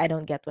 period. I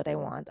don't get what I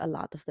want a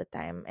lot of the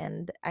time.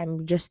 And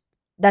I'm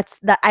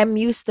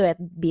used to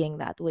it being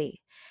that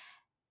way.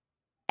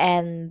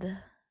 And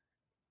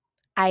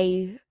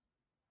I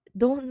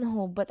don't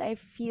know, but I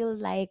feel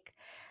like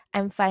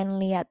I'm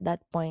finally at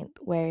that point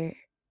where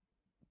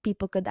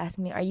people could ask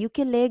me, "Are you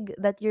kilig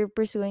that you're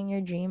pursuing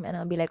your dream?" And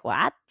I'll be like,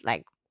 "What?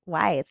 Like,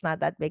 why? It's not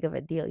that big of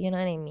a deal." You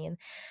know what I mean?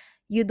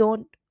 You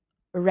don't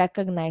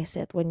recognize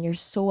it when you're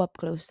so up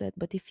close to it,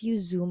 but if you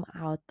zoom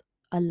out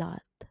a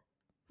lot,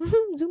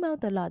 zoom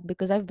out a lot,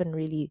 because I've been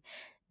really,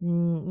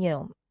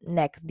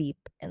 neck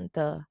deep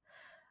into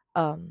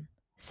um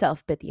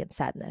self pity and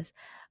sadness.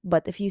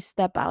 But if you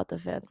step out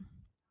of it,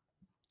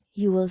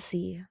 you will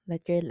see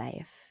that your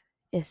life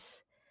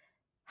is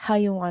how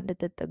you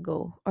wanted it to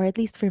go. Or at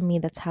least for me,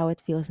 that's how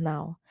it feels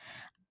now.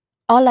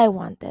 All I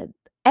wanted.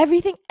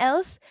 Everything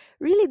else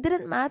really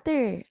didn't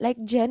matter. Like,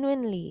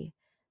 genuinely.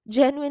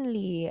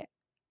 Genuinely.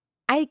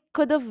 I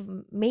could have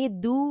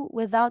made do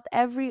without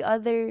every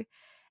other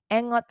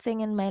engot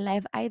thing in my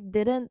life, I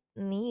didn't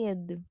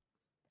need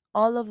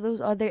all of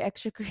those other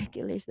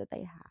extracurriculars that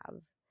I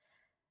have.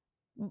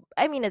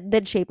 I mean, it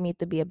did shape me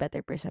to be a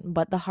better person,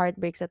 but the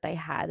heartbreaks that I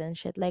had and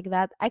shit like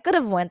that, I could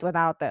have went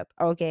without it,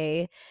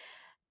 okay?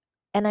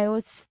 And I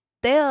would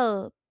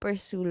still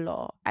pursue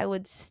law. I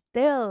would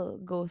still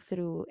go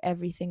through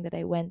everything that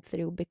I went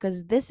through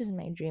because this is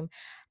my dream.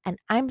 And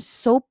I'm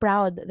so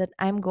proud that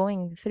I'm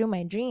going through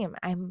my dream.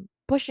 I'm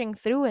pushing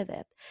through with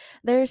it.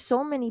 There are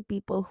so many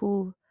people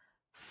who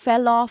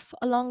fell off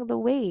along the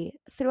way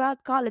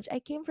throughout college. I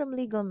came from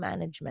legal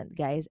management,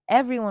 guys.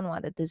 Everyone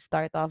wanted to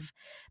start off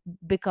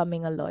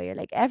becoming a lawyer.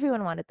 Like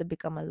everyone wanted to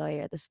become a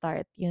lawyer at the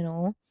start, you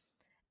know?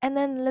 And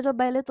then little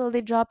by little,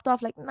 they dropped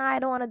off like, nah, I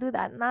don't want to do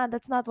that. Nah,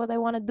 that's not what I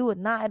want to do.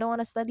 Nah, I don't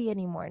want to study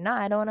anymore. Nah,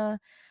 I don't want to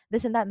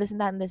this and that, this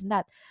and that, and this and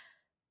that.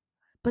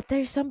 But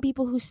there's some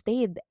people who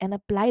stayed and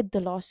applied to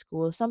law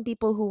school. Some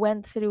people who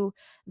went through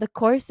the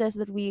courses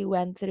that we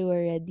went through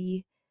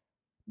already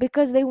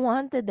because they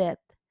wanted it.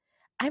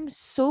 I'm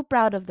so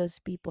proud of those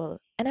people.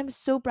 And I'm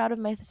so proud of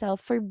myself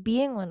for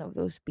being one of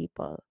those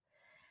people.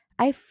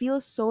 I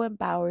feel so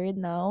empowered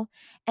now.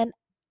 And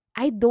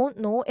I don't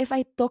know if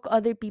I took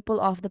other people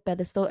off the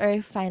pedestal or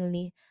I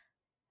finally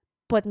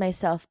put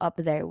myself up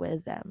there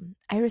with them.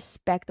 I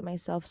respect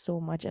myself so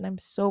much and I'm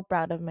so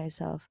proud of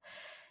myself.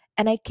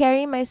 And I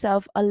carry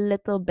myself a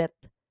little bit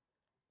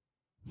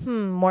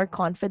more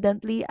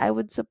confidently, I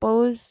would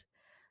suppose.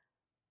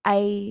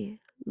 I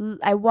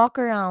walk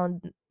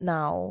around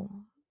now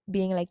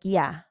being like,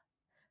 yeah,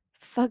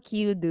 fuck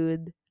you,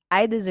 dude.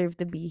 I deserve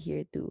to be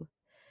here too.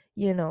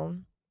 You know,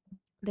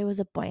 there was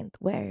a point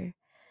where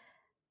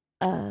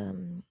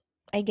um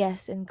I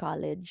guess in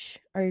college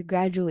or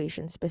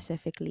graduation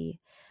specifically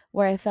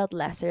where I felt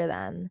lesser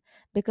than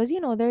because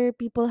there are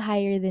people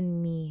higher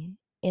than me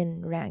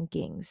in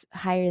rankings,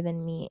 higher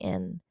than me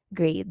in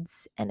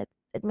grades, and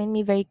it made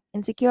me very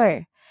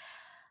insecure.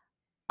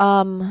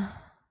 Um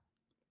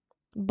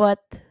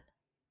but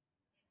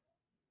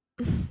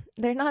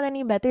they're not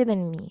any better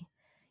than me,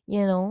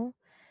 you know?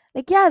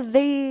 Like yeah,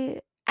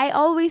 I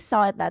always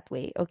saw it that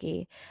way,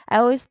 okay? I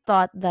always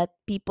thought that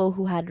people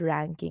who had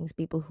rankings,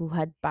 people who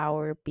had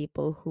power,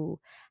 people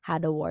who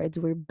had awards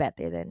were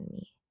better than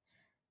me.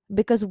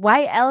 Because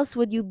why else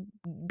would you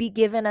be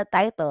given a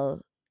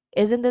title?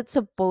 Isn't it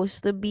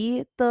supposed to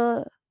be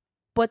to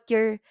put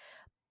your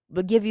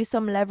give you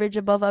some leverage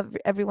above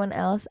everyone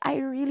else? I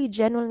really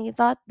genuinely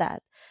thought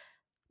that.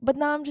 But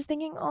now I'm just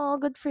thinking, oh,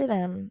 good for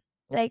them.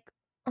 Like,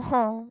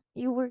 oh,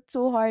 you worked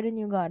so hard and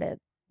you got it.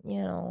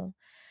 You know,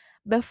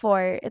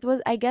 before it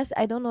was, I guess,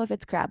 I don't know if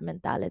it's crab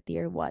mentality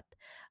or what,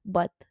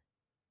 but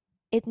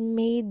it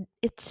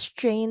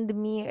strained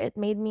me. It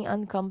made me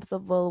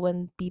uncomfortable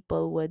when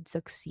people would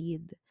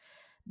succeed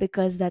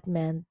because that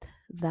meant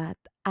that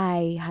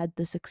I had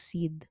to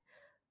succeed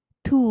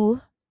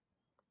too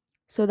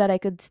so that I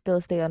could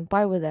still stay on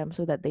par with them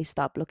so that they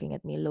stop looking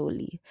at me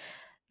lowly.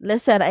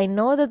 Listen, I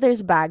know that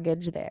there's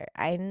baggage there.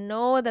 I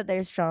know that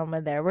there's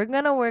trauma there. We're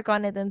going to work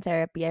on it in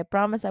therapy. I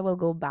promise I will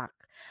go back.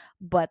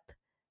 But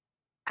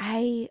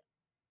I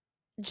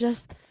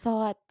just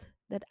thought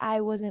that I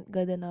wasn't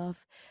good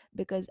enough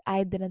because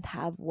I didn't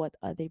have what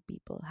other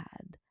people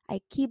had.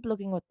 I keep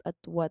looking at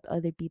what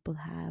other people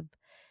have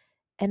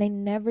and I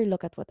never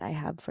look at what I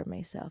have for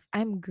myself.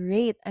 I'm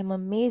great. I'm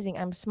amazing.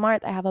 I'm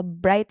smart. I have a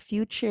bright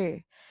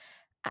future.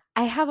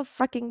 I have a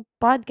fucking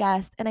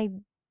podcast and I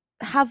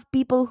have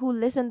people who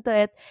listen to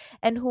it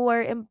and who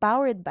are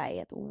empowered by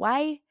it.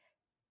 Why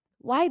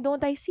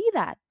don't I see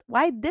that?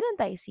 Why didn't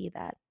I see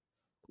that?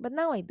 But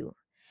now I do.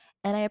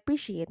 And I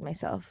appreciate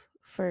myself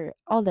for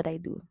all that I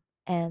do.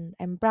 And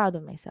I'm proud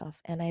of myself.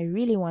 And I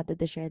really wanted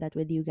to share that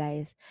with you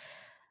guys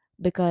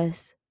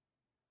because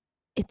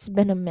it's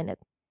been a minute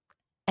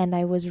and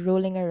I was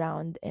rolling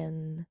around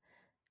in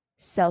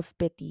self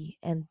pity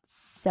and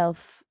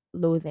self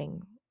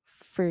loathing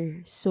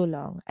for so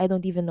long. I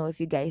don't even know if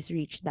you guys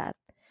reached that.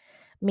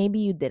 Maybe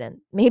you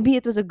didn't. Maybe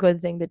it was a good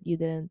thing that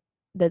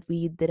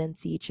we didn't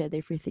see each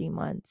other for 3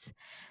 months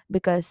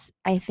because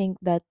I think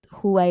that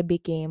who I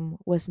became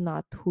was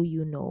not who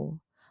you know,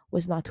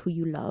 was not who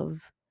you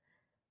love.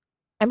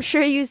 I'm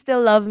sure you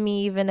still love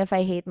me even if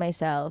I hate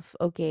myself,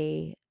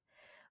 okay?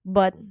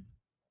 But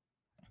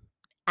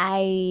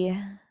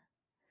I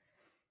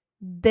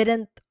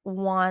didn't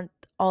want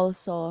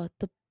also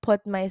to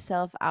put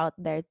myself out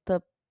there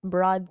to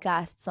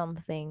broadcast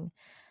something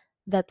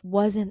that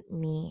wasn't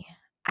me.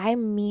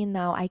 I'm me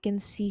now. I can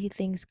see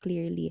things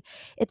clearly.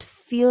 It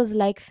feels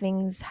like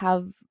things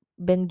have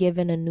been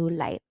given a new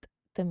light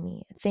to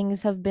me.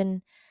 Things have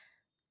been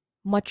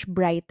much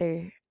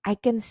brighter. I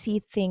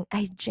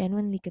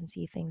genuinely can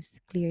see things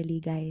clearly,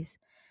 guys.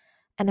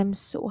 And I'm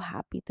so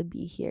happy to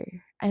be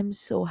here. I'm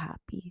so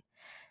happy.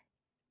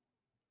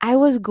 I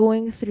was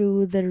going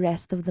through the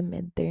rest of the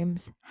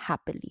midterms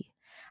happily.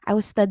 I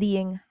was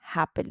studying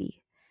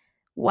happily.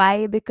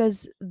 Why?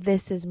 Because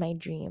this is my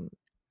dream.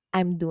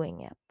 I'm doing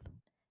it.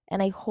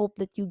 And I hope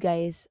that you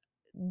guys,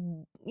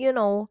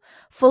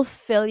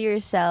 fulfill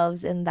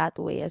yourselves in that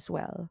way as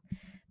well.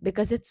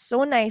 because it's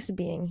so nice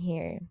being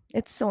here.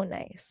 It's so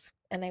nice.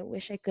 And I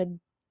wish I could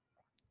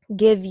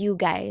give you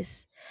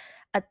guys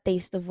a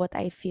taste of what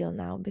I feel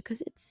now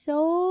because it's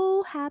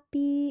so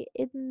happy.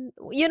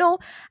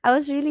 I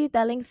was really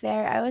telling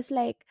Fair, I was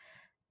like,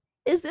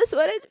 is this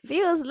what it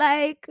feels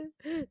like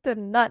to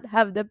not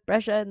have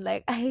depression?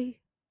 Like I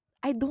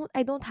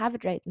don't have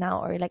it right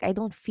now, or like I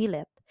don't feel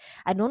it.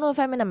 I don't know if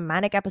I'm in a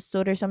manic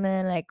episode or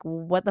something, like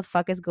what the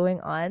fuck is going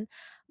on,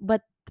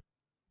 but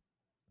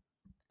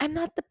I'm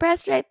not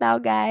depressed right now,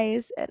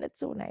 guys, and it's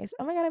so nice.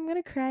 Oh my god, I'm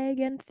gonna cry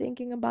again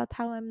thinking about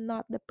how I'm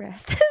not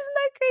depressed. Isn't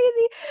that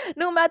crazy?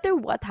 No matter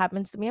what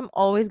happens to me, I'm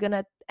always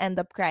gonna end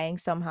up crying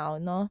somehow,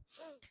 no?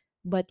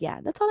 But yeah,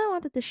 that's all I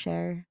wanted to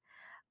share.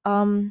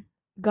 Um,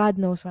 God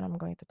knows when I'm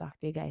going to talk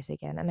to you guys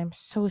again, and I'm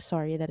so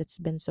sorry that it's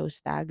been so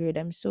staggered.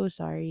 I'm so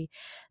sorry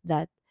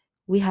that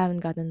we haven't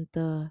gotten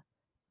to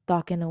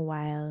talk in a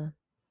while,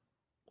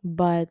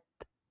 but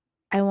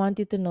I want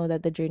you to know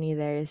that the journey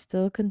there is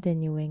still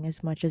continuing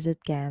as much as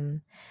it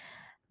can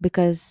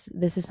because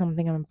this is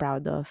something I'm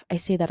proud of. I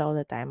say that all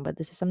the time, but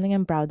this is something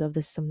I'm proud of.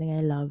 This is something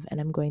I love,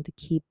 and I'm going to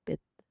keep it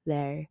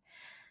there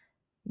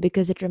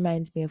because it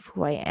reminds me of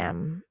who I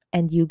am,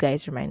 and you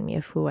guys remind me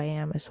of who I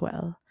am as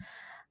well.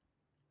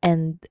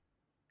 And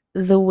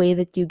the way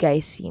that you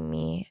guys see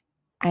me,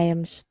 I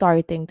am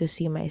starting to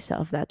see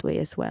myself that way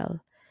as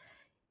well.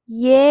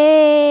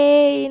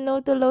 Yay! No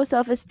to low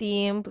self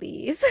esteem,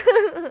 please.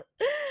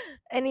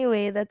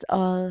 Anyway, that's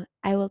all.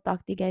 I will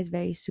talk to you guys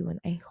very soon.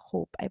 I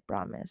hope. I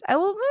promise. I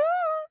will.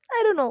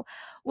 I don't know.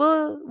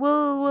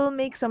 We'll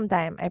make some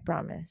time. I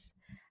promise.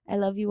 I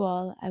love you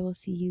all. I will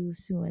see you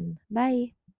soon. Bye.